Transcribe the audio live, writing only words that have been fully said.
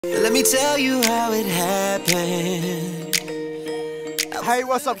Let me tell you how it happened. Hey,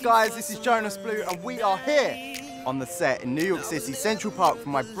 what's up guys? This is Jonas Blue and we are here on the set in New York City, Central Park for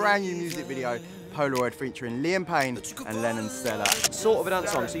my brand new music video, Polaroid, featuring Payne and Lennon Stella. It's sort of a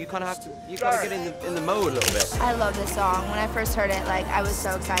dance song, so you kind of have to, get in the mode a little bit. I love this song. When I first heard it, I was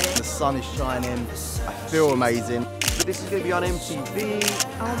so excited. The sun is shining, I feel amazing. But this is going to be on MTV.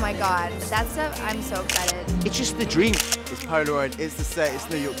 Oh my God, that stuff, I'm so excited. It's just the dream. It's Polaroid, it's the set, it's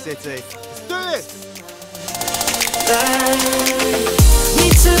New York City. Let's do this! We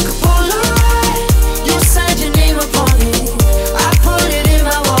took a Polaroid, you signed your name upon it. I put it in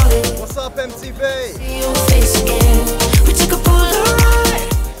my wallet. What's up MTV? See your face again. We took a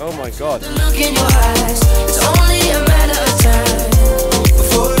Polaroid. Oh my God. The look in your eyes, it's only a matter of time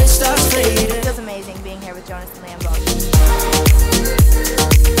before it starts fading. It feels amazing being here with Jonas and Liam both.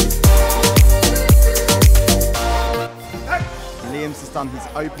 Liam's just done his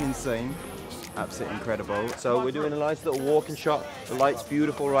opening scene. Absolutely incredible. So we're doing a nice little walking shot. The light's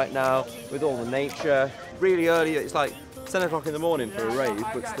beautiful right now with all the nature. Really early, it's like 10 o'clock in the morning for a rave,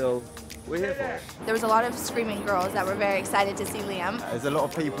 but still, we're here for it. There was a lot of screaming girls that were very excited to see Liam. There's a lot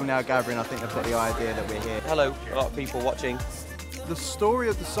of people now gathering. I think they've got the idea that we're here. Hello, a lot of people watching. The story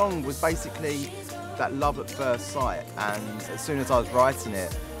of the song was basically that love at first sight, and as soon as I was writing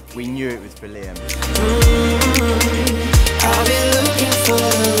it, we knew it was for Liam. I've been looking for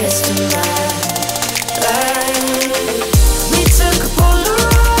the rest of my life. We took a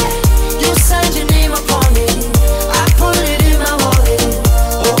Polaroid, you signed your name upon it. I put it in my wallet,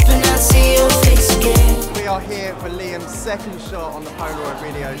 hoping I'd see your face again. We are here for Liam's second shot on the Polaroid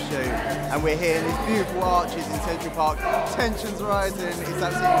video shoot, and we're here in these beautiful arches in Central Park. Tensions rising, it's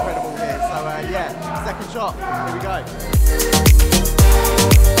absolutely incredible here. So yeah, second shot, here we go.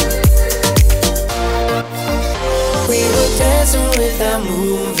 We were dancing without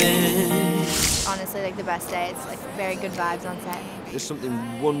moving. Honestly, the best day. It's very good vibes on set. There's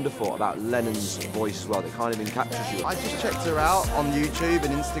something wonderful about Lennon's voice as well that kind of encaptures you. I just checked her out on YouTube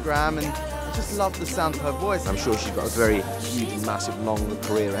and Instagram, and I just love the sound of her voice. I'm sure she's got a very huge and massive long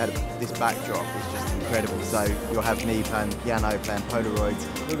career ahead of her. This backdrop is just incredible. So you'll have me playing piano, playing Polaroids.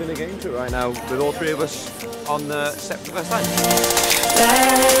 We're going to get into it right now with all three of us on the set for the first time.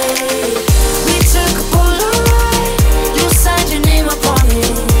 We took a Polaroid, you signed your name upon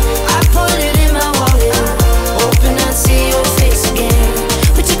it. I put it in my wallet, hoping I'd see your face again.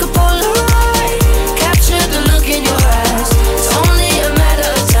 We took a Polaroid, captured the look in your eyes. It's only a matter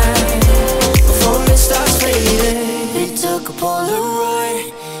of time before it starts fading. We took a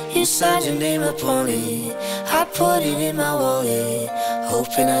Polaroid, you signed your name upon it. I put it in my wallet,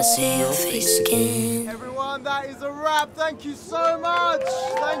 hoping I'd see your face again. Everyone, that is a wrap. Thank you so much.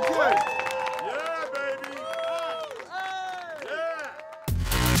 Thank you.